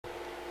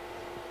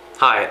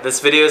Hi, this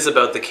video is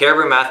about the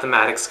Caribou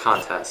Mathematics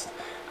Contest.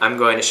 I'm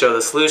going to show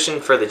the solution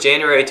for the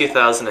January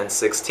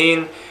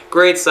 2016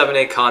 Grade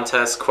 7A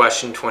Contest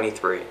Question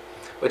 23,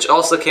 which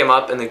also came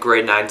up in the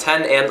Grade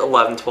 9-10 and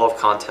 11-12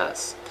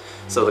 contests.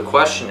 So the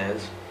question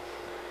is,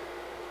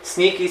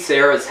 Sneaky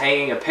Sarah is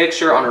hanging a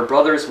picture on her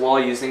brother's wall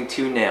using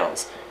two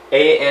nails,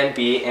 A and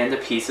B, and a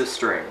piece of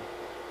string.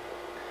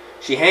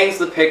 She hangs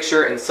the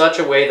picture in such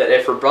a way that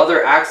if her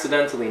brother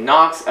accidentally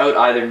knocks out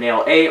either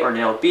nail A or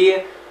nail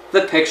B,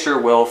 the picture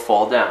will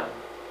fall down.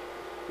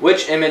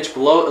 Which image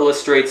below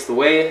illustrates the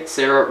way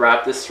Sarah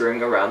wrapped the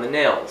string around the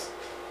nails?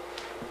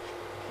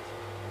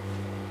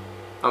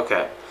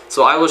 Okay,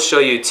 so I will show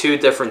you two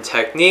different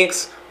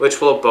techniques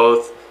which will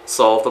both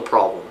solve the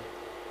problem.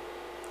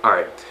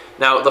 Alright,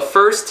 now the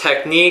first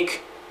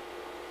technique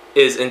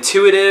is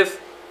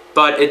intuitive,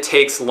 but it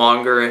takes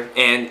longer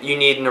and you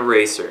need an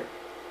eraser.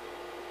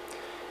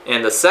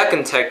 And the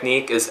second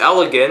technique is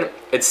elegant,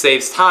 it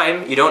saves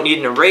time, you don't need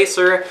an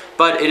eraser,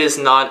 but it is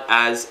not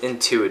as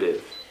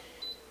intuitive.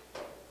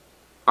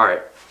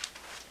 Alright,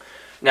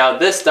 now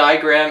this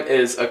diagram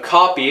is a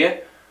copy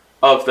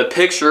of the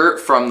picture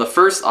from the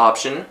first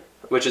option,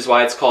 which is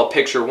why it's called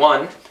picture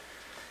 1.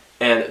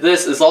 And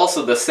this is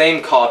also the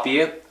same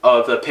copy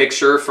of the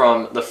picture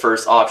from the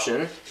first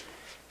option.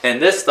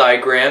 And this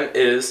diagram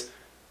is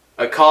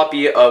a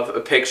copy of a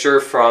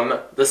picture from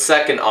the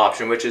second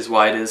option, which is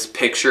why it is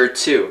picture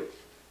 2.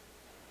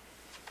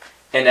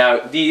 And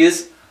now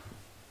these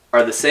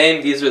are the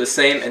same, these are the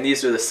same, and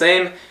these are the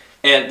same.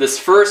 And this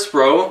first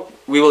row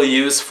we will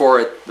use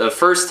for the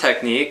first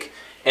technique,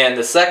 and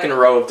the second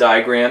row of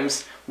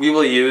diagrams we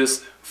will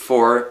use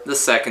for the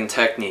second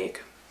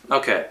technique.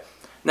 Okay,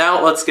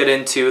 now let's get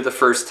into the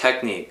first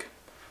technique.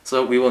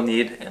 So we will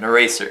need an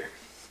eraser.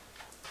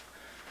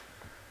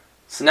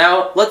 So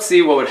now let's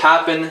see what would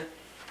happen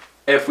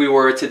if we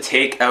were to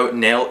take out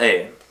nail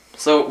A.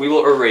 So we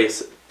will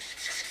erase it.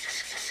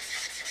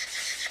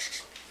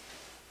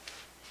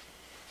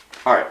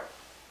 Alright.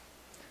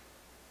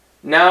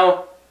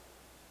 Now,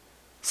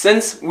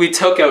 since we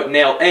took out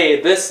nail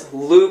A, this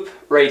loop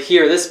right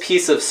here, this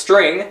piece of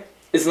string,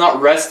 is not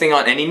resting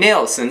on any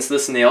nails since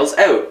this nail's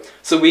out.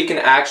 So we can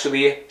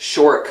actually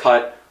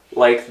shortcut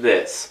like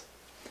this.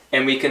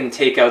 And we can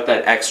take out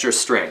that extra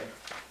string.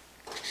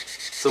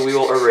 So we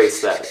will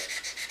erase that.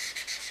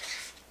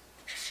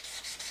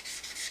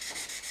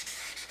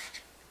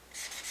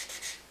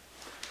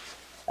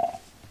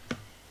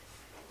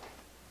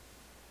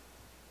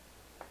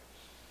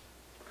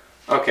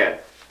 Okay,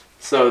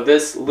 so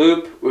this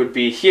loop would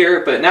be here,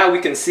 but now we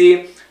can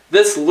see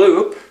this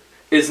loop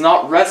is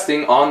not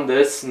resting on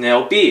this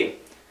nail B.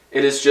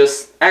 It is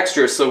just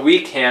extra, so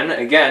we can,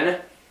 again,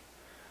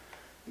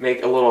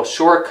 make a little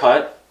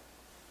shortcut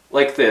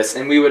like this,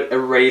 and we would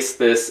erase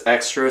this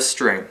extra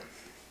string.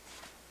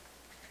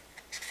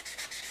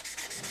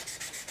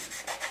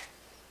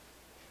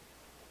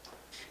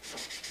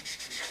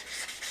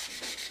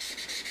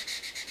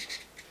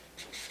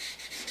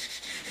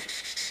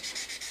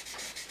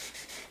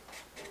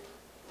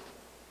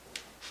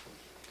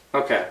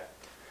 Okay,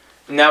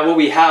 now what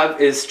we have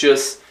is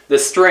just the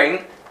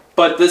string,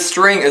 but this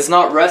string is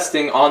not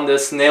resting on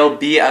this nail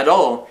B at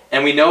all,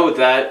 and we know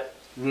that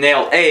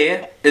nail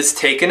A is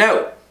taken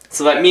out.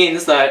 So that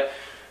means that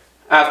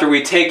after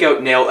we take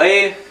out nail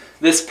A,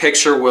 this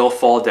picture will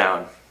fall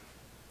down.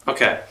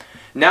 Okay,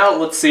 now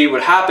let's see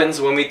what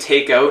happens when we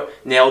take out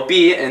nail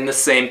B in the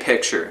same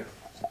picture.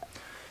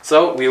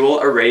 So we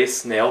will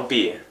erase nail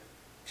B.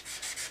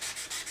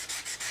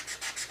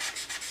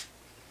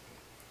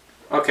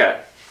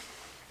 Okay.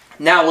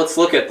 Now let's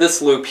look at this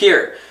loop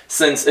here,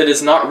 since it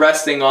is not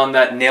resting on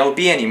that nail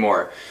B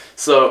anymore.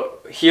 So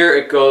here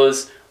it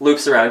goes,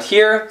 loops around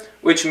here,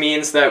 which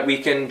means that we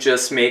can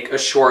just make a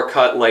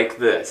shortcut like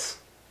this.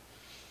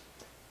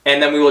 And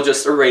then we will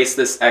just erase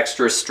this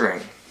extra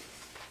string.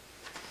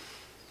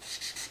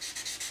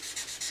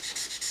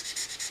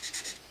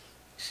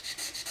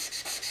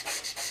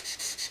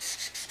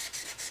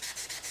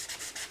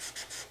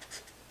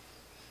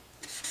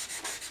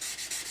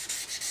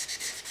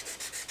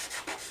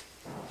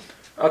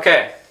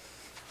 Okay,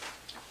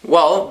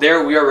 well,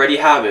 there we already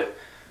have it.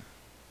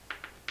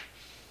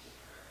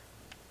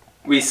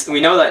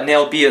 We know that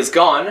nail B is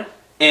gone,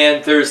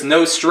 and there's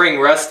no string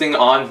resting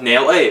on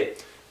nail A.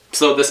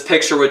 So this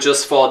picture would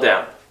just fall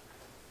down.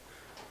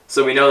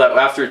 So we know that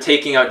after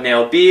taking out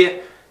nail B,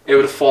 it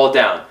would fall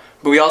down.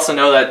 But we also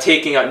know that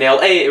taking out nail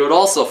A, it would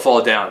also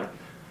fall down.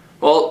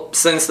 Well,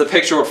 since the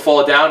picture would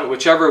fall down,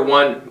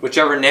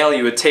 whichever nail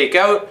you would take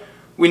out,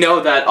 we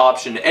know that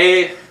option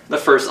A, the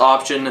first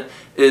option,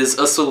 is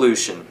a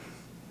solution.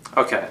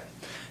 Okay,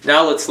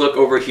 now let's look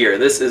over here.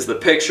 This is the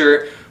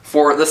picture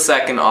for the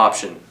second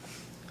option.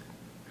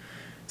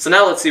 So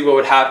now let's see what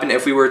would happen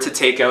if we were to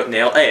take out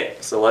nail A.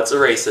 So let's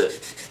erase it.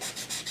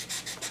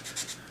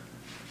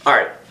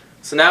 Alright,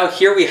 so now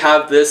here we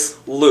have this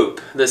loop,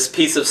 this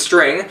piece of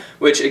string,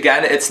 which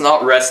again, it's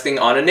not resting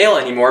on a nail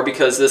anymore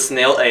because this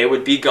nail A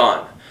would be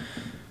gone.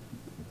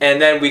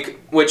 And then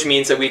which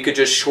means that we could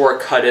just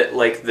shortcut it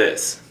like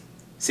this.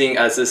 seeing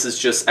as this is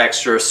just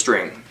extra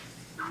string.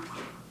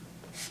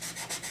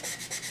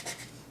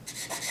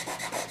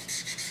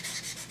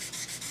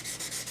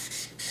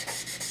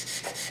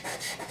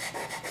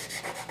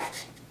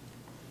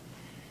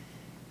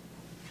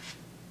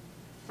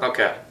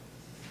 Okay.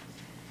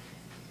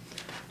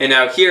 And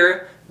now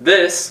here,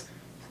 this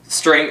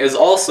string is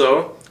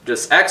also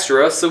just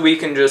extra, so we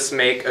can just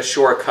make a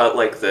shortcut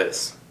like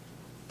this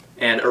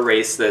and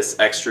erase this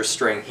extra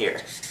string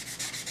here.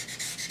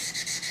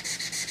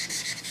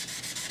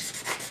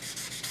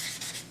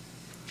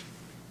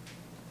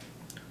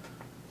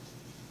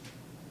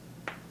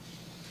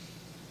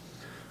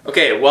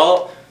 Okay,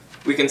 well,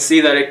 we can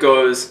see that it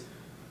goes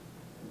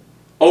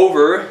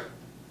over,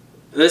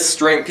 this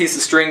string, piece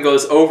of string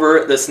goes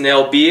over this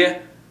nail B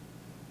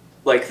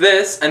like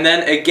this, and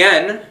then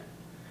again,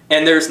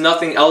 and there's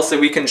nothing else that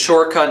we can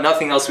shortcut,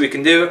 nothing else we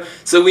can do,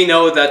 so we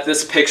know that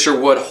this picture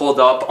would hold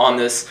up on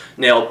this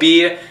nail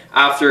B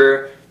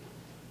after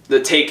the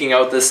taking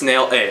out this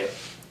nail A.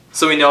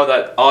 So we know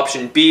that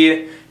option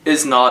B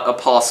is not a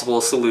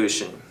possible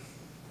solution.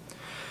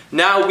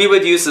 Now we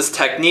would use this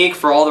technique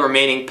for all the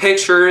remaining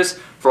pictures,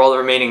 for all the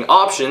remaining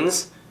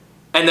options,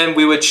 and then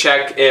we would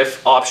check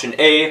if option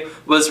A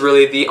was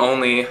really the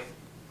only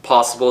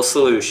possible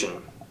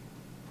solution.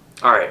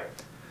 Alright,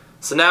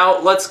 so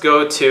now let's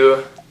go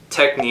to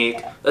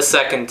technique, the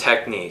second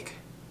technique.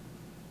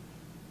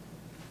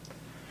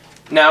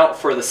 Now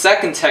for the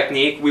second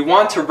technique, we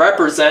want to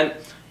represent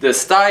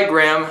this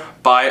diagram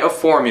by a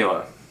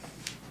formula.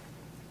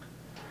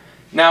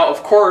 Now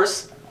of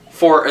course,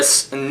 for a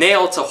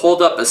nail to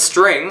hold up a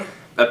string,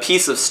 a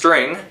piece of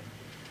string,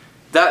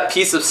 that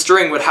piece of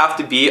string would have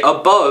to be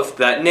above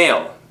that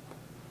nail.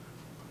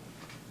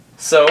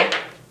 So,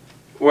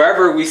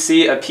 wherever we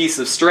see a piece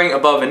of string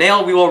above a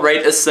nail, we will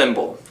write a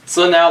symbol.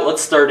 So now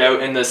let's start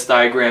out in this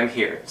diagram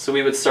here. So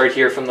we would start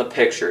here from the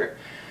picture.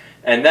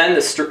 And then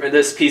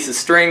this piece of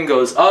string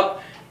goes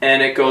up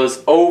and it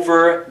goes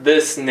over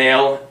this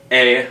nail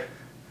A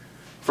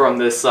from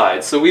this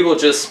side. So we will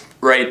just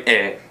write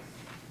A.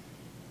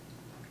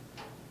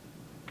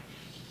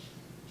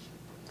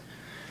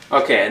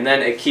 Okay, and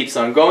then it keeps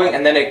on going,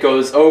 and then it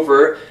goes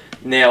over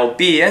nail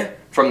B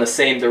from the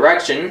same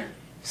direction,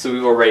 so we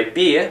will write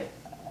B.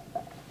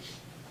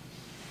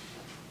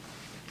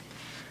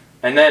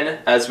 And then,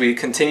 as we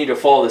continue to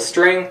follow the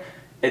string,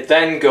 it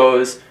then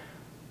goes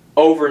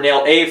over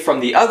nail A from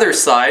the other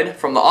side,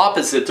 from the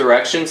opposite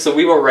direction, so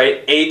we will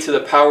write A to the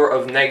power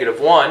of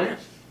 -1.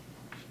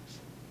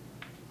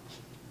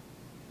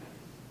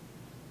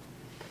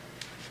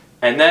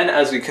 And then,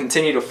 as we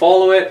continue to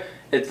follow it,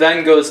 it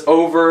then goes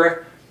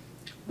over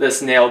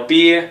this nail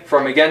B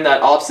from, again,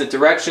 that opposite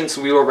direction,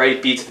 so we will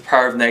write B to the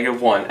power of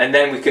 -1. And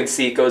then we can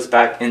see it goes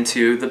back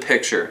into the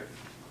picture.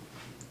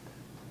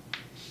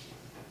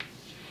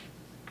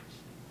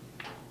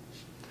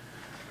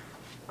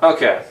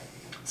 Okay,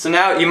 so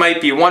now you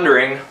might be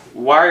wondering,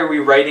 why are we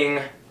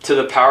writing to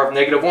the power of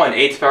 -1,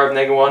 A to the power of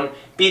 -1,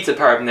 B to the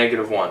power of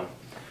 -1?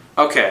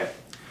 Okay,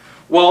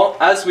 well,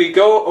 as we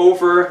go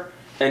over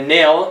a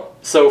nail,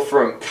 so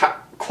from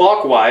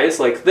clockwise,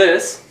 like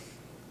this,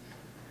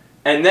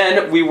 and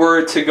then we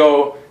were to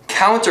go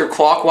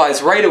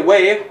counterclockwise right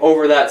away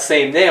over that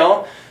same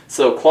nail,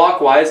 so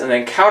clockwise and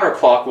then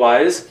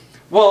counterclockwise,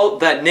 well,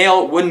 that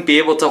nail wouldn't be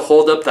able to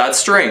hold up that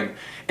string.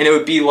 And it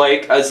would be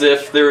like as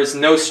if there is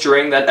no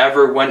string that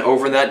ever went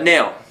over that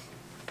nail.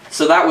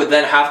 So that would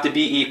then have to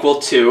be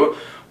equal to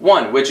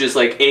 1, which is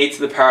like A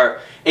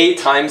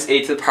times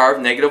A to the power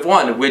of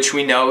 -1, which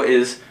we know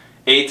is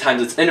A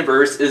times its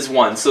inverse is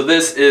 1. So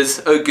this is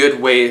a good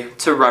way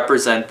to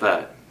represent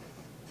that.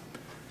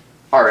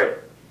 Alright,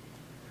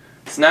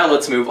 so now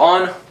let's move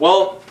on.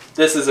 Well,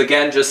 this is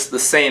again just the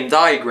same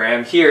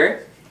diagram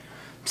here,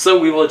 so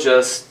we will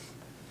just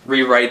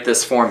rewrite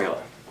this formula.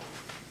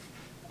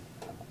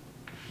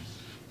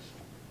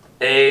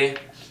 A,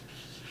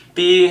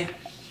 B,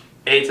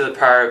 A to the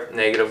power of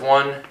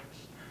 -1,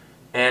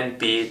 and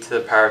B to the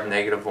power of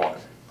 -1.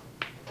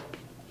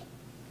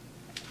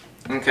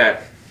 Okay,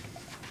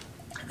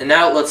 and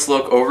now let's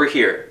look over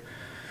here.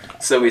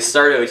 So we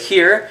start out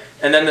here,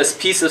 and then this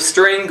piece of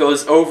string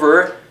goes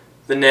over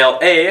the nail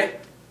A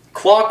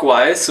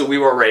clockwise, so we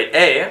will write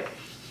A.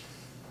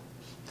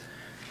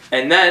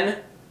 And then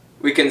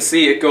we can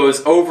see it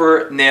goes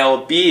over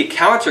nail B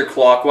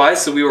counterclockwise,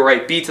 so we will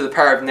write B to the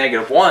power of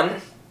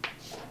 -1.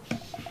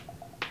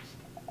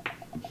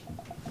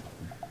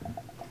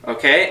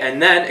 Okay, and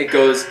then it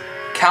goes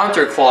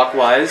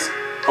counterclockwise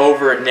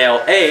over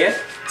nail A,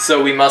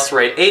 so we must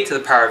write A to the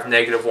power of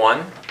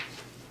 -1.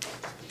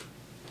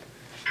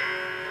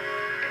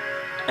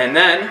 And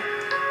then,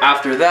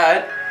 after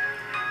that,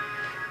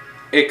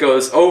 it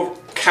goes over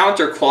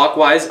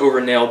counterclockwise over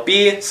nail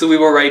B, so we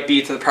will write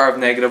B to the power of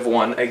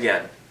 -1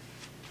 again.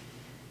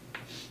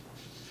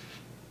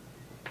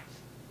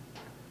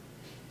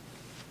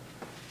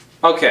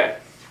 Okay,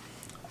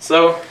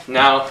 so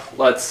now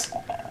let's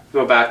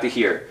go back to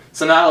here.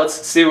 So now let's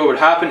see what would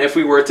happen if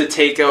we were to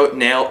take out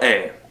nail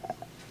A.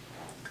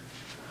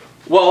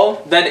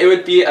 Well, then it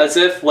would be as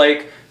if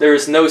like there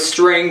is no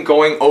string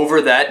going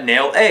over that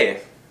nail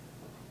A.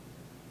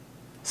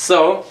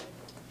 So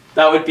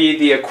that would be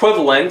the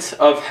equivalent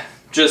of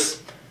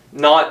just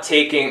not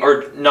taking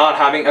or not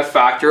having a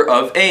factor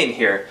of A in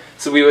here.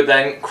 So we would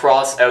then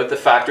cross out the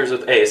factors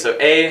with A. So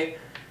A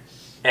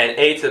and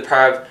A to the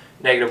power of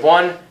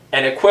 -1,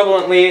 and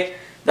equivalently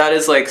that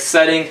is like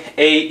setting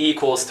A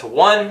equals to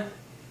 1.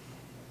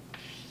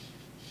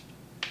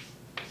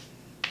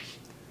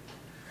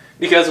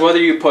 Because whether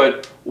you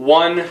put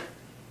 1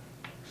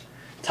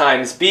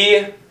 times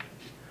B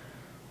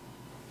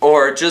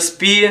or just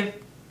B,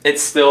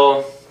 it's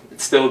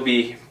still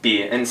be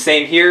B. And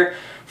same here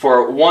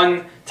for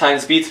 1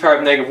 times B to the power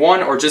of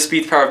 -1 or just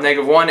B to the power of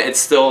 -1, it's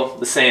still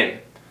the same.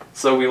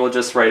 So we will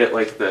just write it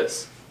like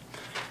this.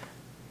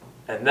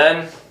 And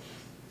then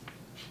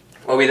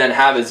what we then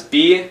have is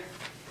B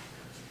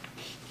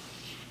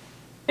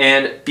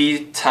and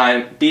B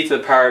to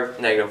the power of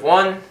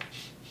 -1,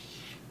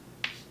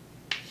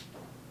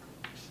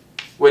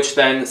 which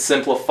then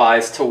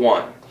simplifies to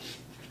 1.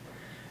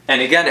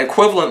 And again,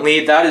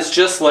 equivalently, that is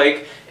just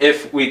like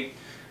if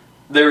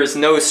there is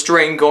no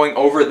string going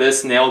over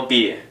this nail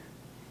B,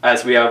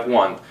 as we have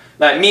 1.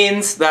 That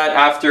means that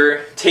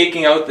after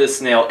taking out this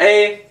nail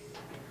A,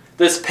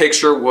 this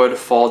picture would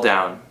fall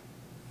down.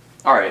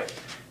 Alright,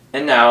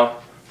 and now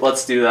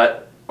let's do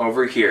that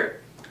over here.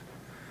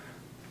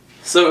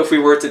 So if we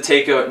were to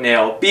take out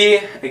nail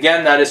B,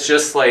 again, that is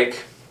just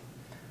like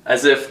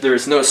as if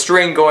there's no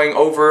string going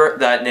over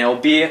that nail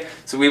B.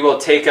 So we will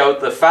take out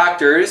the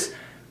factors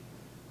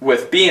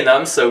with B in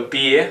them, so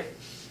B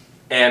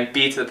and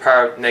B to the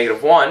power of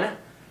 -1.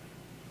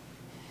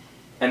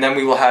 And then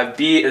we will have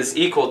B is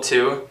equal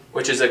to,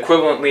 which is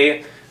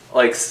equivalently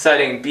like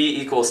setting B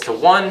equals to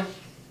 1,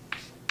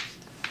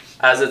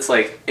 as it's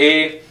like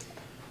A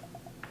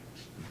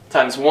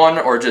times 1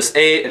 or just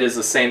A, it is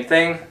the same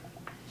thing.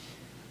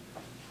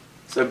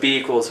 So B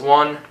equals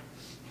 1.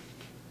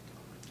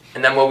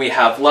 And then what we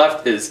have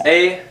left is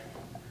A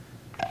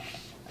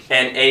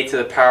and A to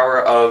the power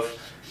of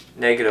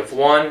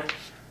 -1.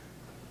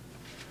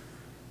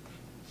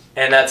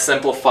 And that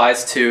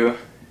simplifies to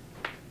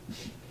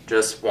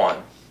just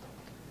 1.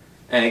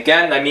 And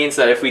again, that means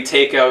that if we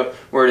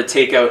were to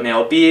take out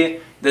nail B,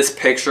 this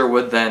picture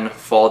would then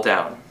fall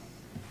down.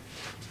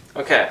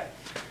 Okay.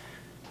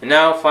 And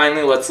now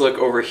finally let's look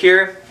over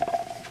here.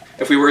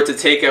 If we were to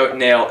take out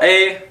nail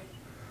A,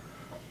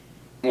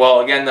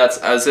 well again that's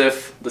as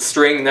if the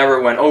string never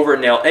went over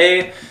nail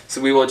A, so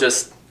we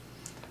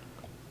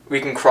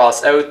can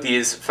cross out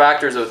these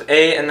factors with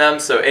A in them,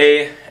 so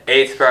A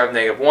to the power of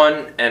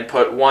 -1, and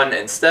put 1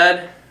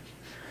 instead.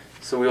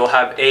 So we will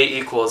have A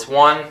equals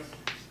 1.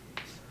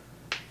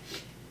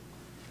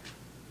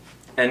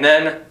 And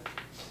then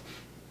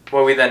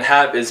what we then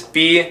have is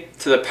B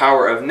to the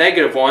power of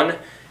 -1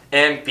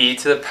 and B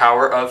to the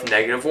power of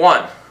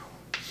 -1.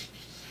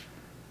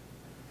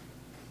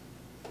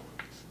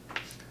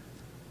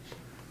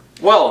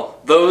 Well,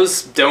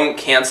 those don't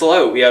cancel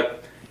out. We have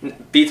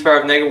B to the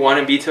power of -1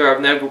 and B to the power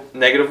of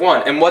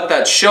 -1. And what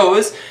that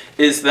shows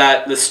is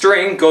that the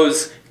string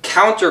goes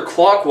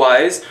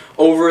counterclockwise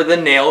over the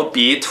nail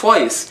B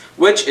twice,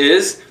 which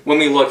is, when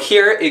we look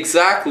here,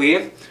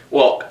 exactly,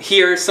 well,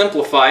 here,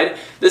 simplified,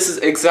 this is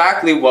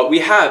exactly what we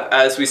have,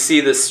 as we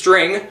see the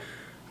string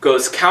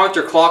goes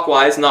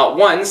counterclockwise not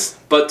once,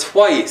 but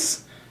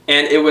twice.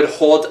 And it would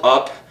hold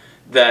up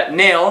that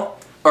nail,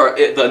 or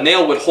the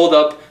nail would hold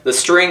up the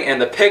string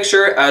and the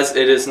picture as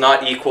it is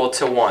not equal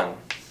to 1.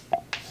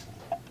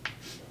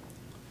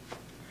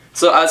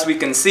 So as we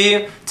can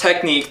see,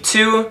 technique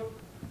 2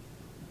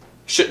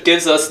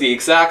 gives us the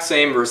exact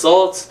same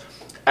results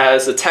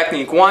as the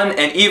technique 1,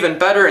 and even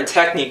better in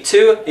technique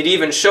 2, it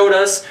even showed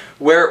us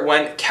where it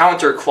went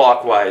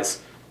counterclockwise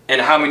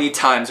and how many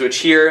times, which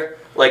here,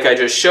 like I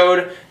just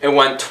showed, it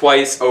went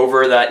twice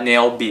over that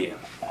nail B.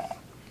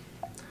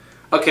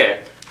 Okay,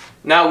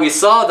 now we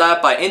saw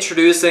that by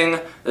introducing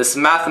this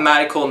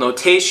mathematical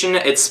notation,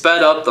 it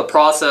sped up the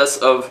process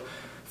of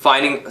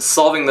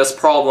solving this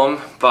problem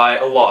by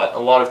a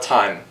lot of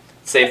time.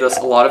 It saved us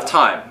a lot of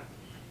time.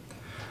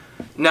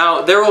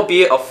 Now there will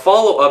be a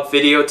follow-up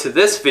video to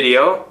this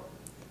video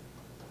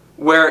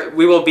where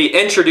we will be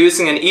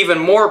introducing an even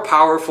more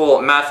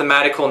powerful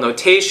mathematical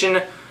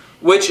notation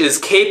which is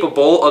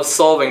capable of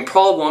solving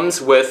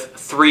problems with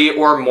 3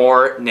 or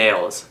more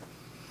nails.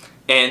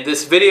 And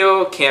this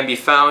video can be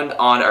found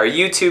on our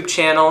YouTube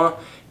channel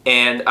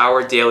and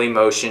our Daily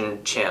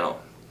Motion channel.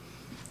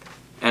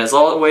 And as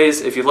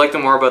always, if you'd like to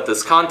know more about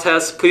this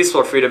contest, please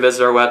feel free to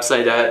visit our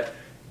website at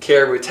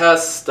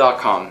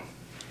cariboutests.com.